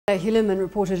Hulamin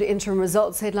reported interim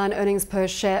results, headline earnings per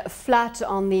share flat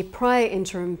on the prior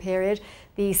interim period.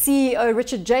 The CEO,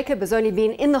 Richard Jacob, has only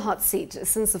been in the hot seat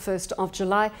since the 1st of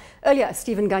July. Earlier,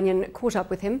 Stephen Gunyon caught up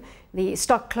with him. The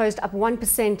stock closed up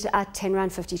 1% at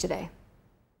R10.50 today.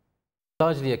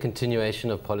 Largely a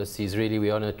continuation of policies. Really,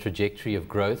 we're on a trajectory of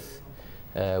growth.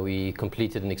 We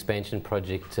completed an expansion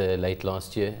project late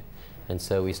last year, and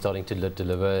so we're starting to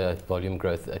deliver volume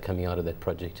growth coming out of that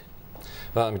project.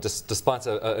 Well, I mean, despite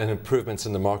an improvement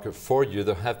in the market for you,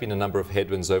 there have been a number of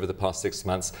headwinds over the past 6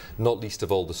 months, not least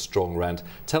of all the strong rand.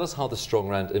 Tell us how the strong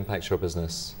rand impacts your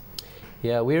business.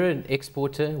 Yeah, we're an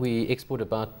exporter. We export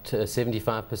about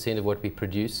 75% of what we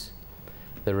produce.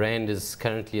 The rand is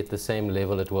currently at the same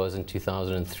level it was in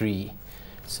 2003.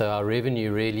 So our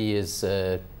revenue really is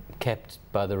capped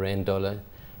by the rand dollar,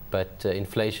 but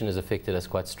inflation has affected us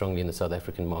quite strongly in the South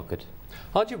African market.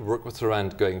 How do you work with the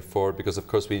rand going forward? Because of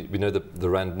course we know that the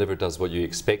rand never does what you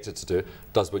expect it to do,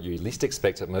 does what you least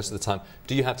expect it most of the time.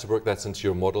 Do you have to work that into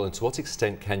your model, and to what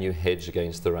extent can you hedge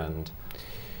against the rand?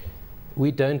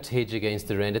 We don't hedge against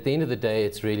the rand. At the end of the day,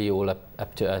 it's really all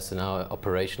up to us and our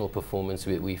operational performance.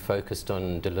 We focused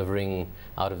on delivering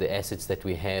out of the assets that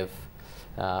we have.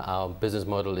 Our business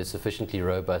model is sufficiently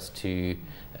robust to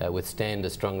withstand a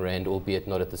strong rand, albeit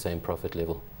not at the same profit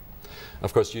level.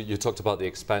 Of course, you talked about the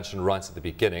expansion right at the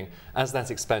beginning. As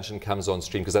that expansion comes on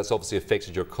stream, because that's obviously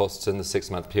affected your costs in the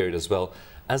 6-month period as well,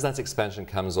 as that expansion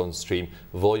comes on stream,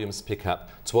 volumes pick up.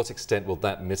 To what extent will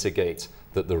that mitigate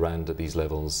the rand at these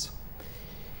levels?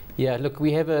 Yeah, look,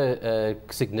 we have a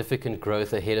significant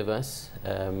growth ahead of us.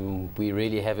 We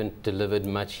really haven't delivered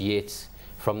much yet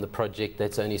from the project.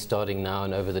 That's only starting now,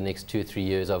 and over the next 2 or 3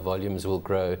 years our volumes will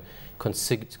grow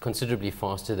considerably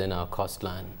faster than our cost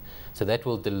line. So that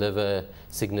will deliver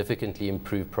significantly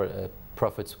improved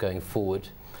profits going forward.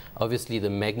 Obviously the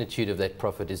magnitude of that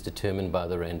profit is determined by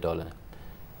the rand dollar.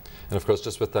 And of course,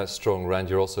 just with that strong rand,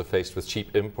 you're also faced with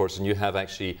cheap imports, and you have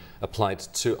actually applied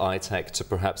to ITAC to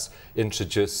perhaps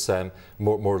introduce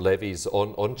more levies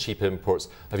on cheap imports.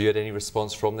 Have you had any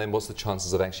response from them? What's the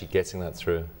chances of actually getting that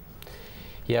through?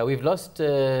 Yeah, we've lost,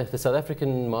 the South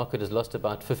African market has lost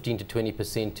about 15 to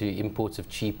 20% to imports of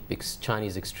cheap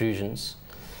Chinese extrusions.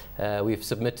 We've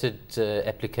submitted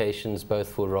applications both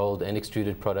for rolled and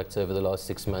extruded products over the last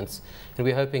 6 months, and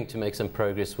we're hoping to make some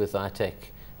progress with ITAC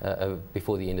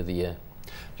before the end of the year.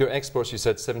 Your exports, you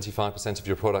said 75% of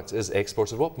your product is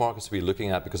exported. What markets are we looking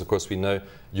at? Because of course we know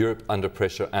Europe under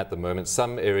pressure at the moment.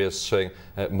 Some areas showing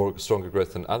stronger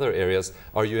growth than other areas.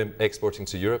 Are you exporting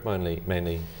to Europe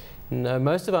mainly? No,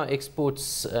 most of our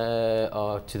exports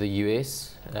are to the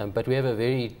US, but we have a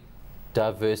very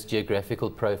diverse geographical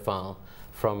profile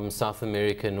from South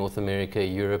America, North America,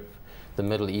 Europe, the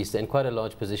Middle East, and quite a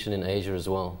large position in Asia as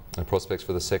well. And prospects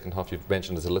for the second half, you've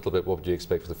mentioned it a little bit. What would you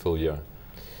expect for the full year?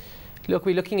 Look,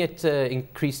 we're looking at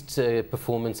increased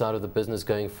performance out of the business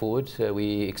going forward.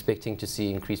 We're expecting to see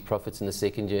increased profits in the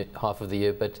second half of the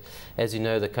year, but as you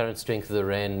know, the current strength of the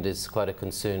rand is quite a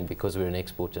concern because we're an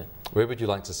exporter. Where would you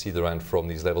like to see the rand from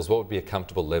these levels? What would be a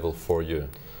comfortable level for you?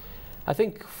 I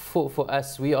think for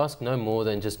us, we ask no more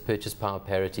than just purchase power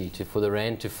parity. For the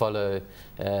rand to follow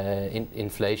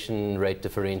inflation rate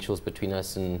differentials between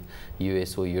us and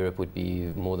US or Europe would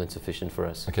be more than sufficient for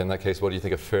us. Okay, in that case, what do you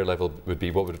think a fair level would be?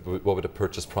 What would a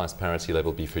purchase price parity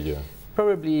level be for you?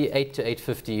 Probably 8 to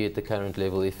 8.50 at the current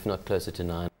level, if not closer to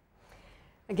 9.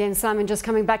 Again, Simon, just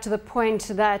coming back to the point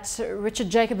that Richard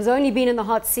Jacob has only been in the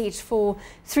hot seat for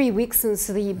 3 weeks since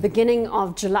the beginning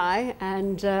of July,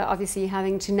 and obviously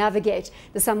having to navigate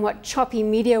the somewhat choppy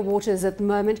media waters at the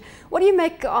moment. What do you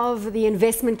make of the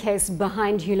investment case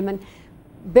behind Hulamin?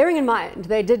 Bearing in mind,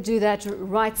 they did do that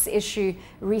rights issue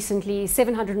recently,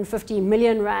 750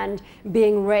 million rand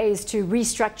being raised to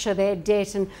restructure their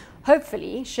debt, and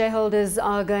hopefully shareholders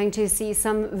are going to see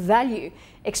some value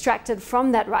extracted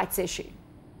from that rights issue.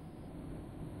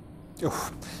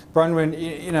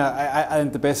 Bronwyn, you know, I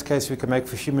think the best case we can make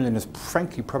for Hulamin is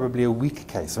frankly probably a weak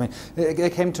case. I mean, they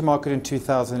came to market in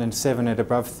 2007 at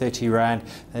above 30 rand,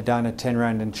 they're down at 10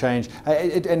 rand and change.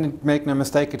 And make no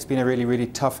mistake, it's been a really, really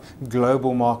tough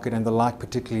global market and the like,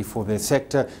 particularly for their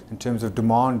sector in terms of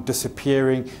demand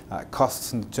disappearing,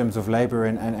 costs in terms of labour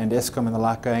and Eskom and the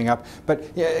like going up. But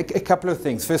yeah, a couple of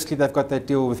things. Firstly, they've got that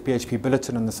deal with BHP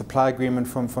Billiton and the supply agreement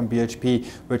from BHP,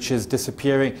 which is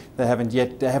disappearing. They haven't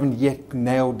yet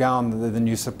nailed down the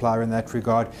new supplier in that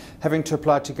regard. Having to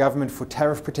apply to government for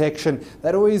tariff protection,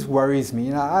 that always worries me.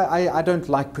 You know, I don't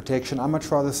like protection. I much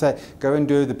rather say go and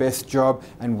do the best job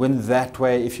and win that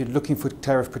way. If you're looking for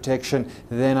tariff protection,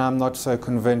 then I'm not so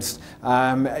convinced.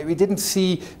 We didn't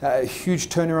see huge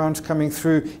turnarounds coming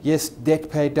through. Yes,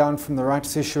 debt paid down from the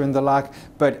rights issue and the like,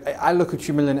 but I look at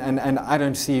Hulamin and I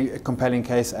don't see a compelling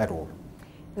case at all.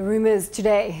 The rumours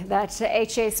today that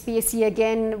HSBC,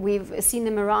 again, we've seen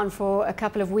them around for a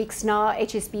couple of weeks now.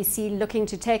 HSBC looking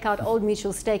to take out Old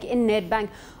Mutual's stake in Nedbank.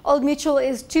 Old Mutual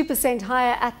is 2%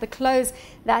 higher at the close,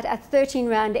 that at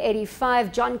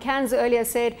R13.85. John Cairns earlier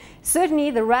said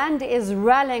certainly the rand is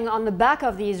rallying on the back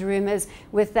of these rumours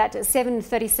with that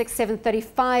 7.36,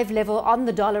 7.35 level on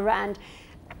the dollar rand.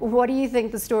 What do you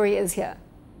think the story is here?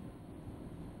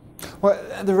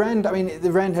 Well, the rand, I mean,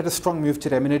 the rand had a strong move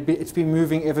today. I mean, it's been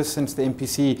moving ever since the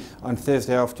MPC on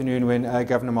Thursday afternoon when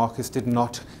Governor Marcus did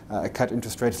not cut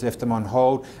interest rates, left them on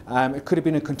hold. It could have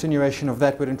been a continuation of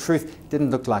that, but in truth, it didn't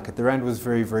look like it. The rand was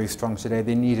very, very strong today.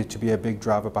 There needed to be a big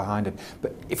driver behind it.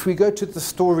 But if we go to the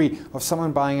story of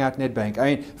someone buying out Nedbank,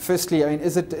 I mean, firstly, I mean,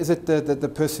 is it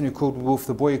the person who called Wolf,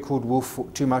 the boy who called Wolf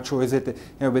too much, or is it,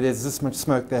 where there's this much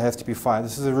smoke, there has to be fire?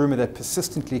 This is a rumor that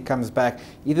persistently comes back,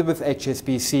 either with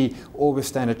HSBC or with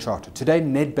Standard Chartered. Today,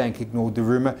 Nedbank ignored the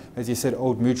rumour. As you said,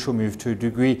 Old Mutual moved to a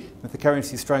degree, but the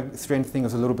currency strengthening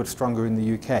was a little bit stronger in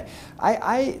the UK.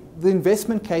 The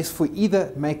investment case for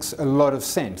either makes a lot of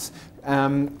sense.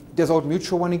 Does Old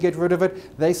Mutual want to get rid of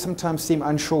it? They sometimes seem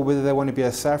unsure whether they want to be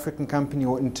a South African company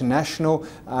or international,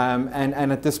 and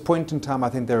at this point in time, I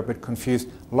think they're a bit confused.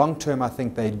 Long term, I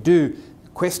think they do.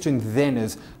 Question then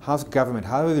is, how's government,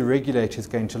 how are the regulators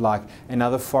going to like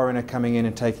another foreigner coming in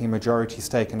and taking a majority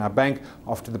stake in our bank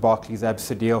after the Barclays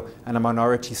Absa deal, and a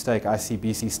minority stake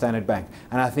ICBC Standard Bank?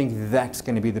 And I think that's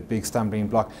going to be the big stumbling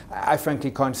block. I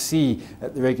frankly can't see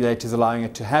the regulators allowing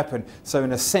it to happen. So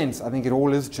in a sense, I think it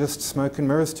all is just smoke and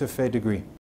mirrors to a fair degree.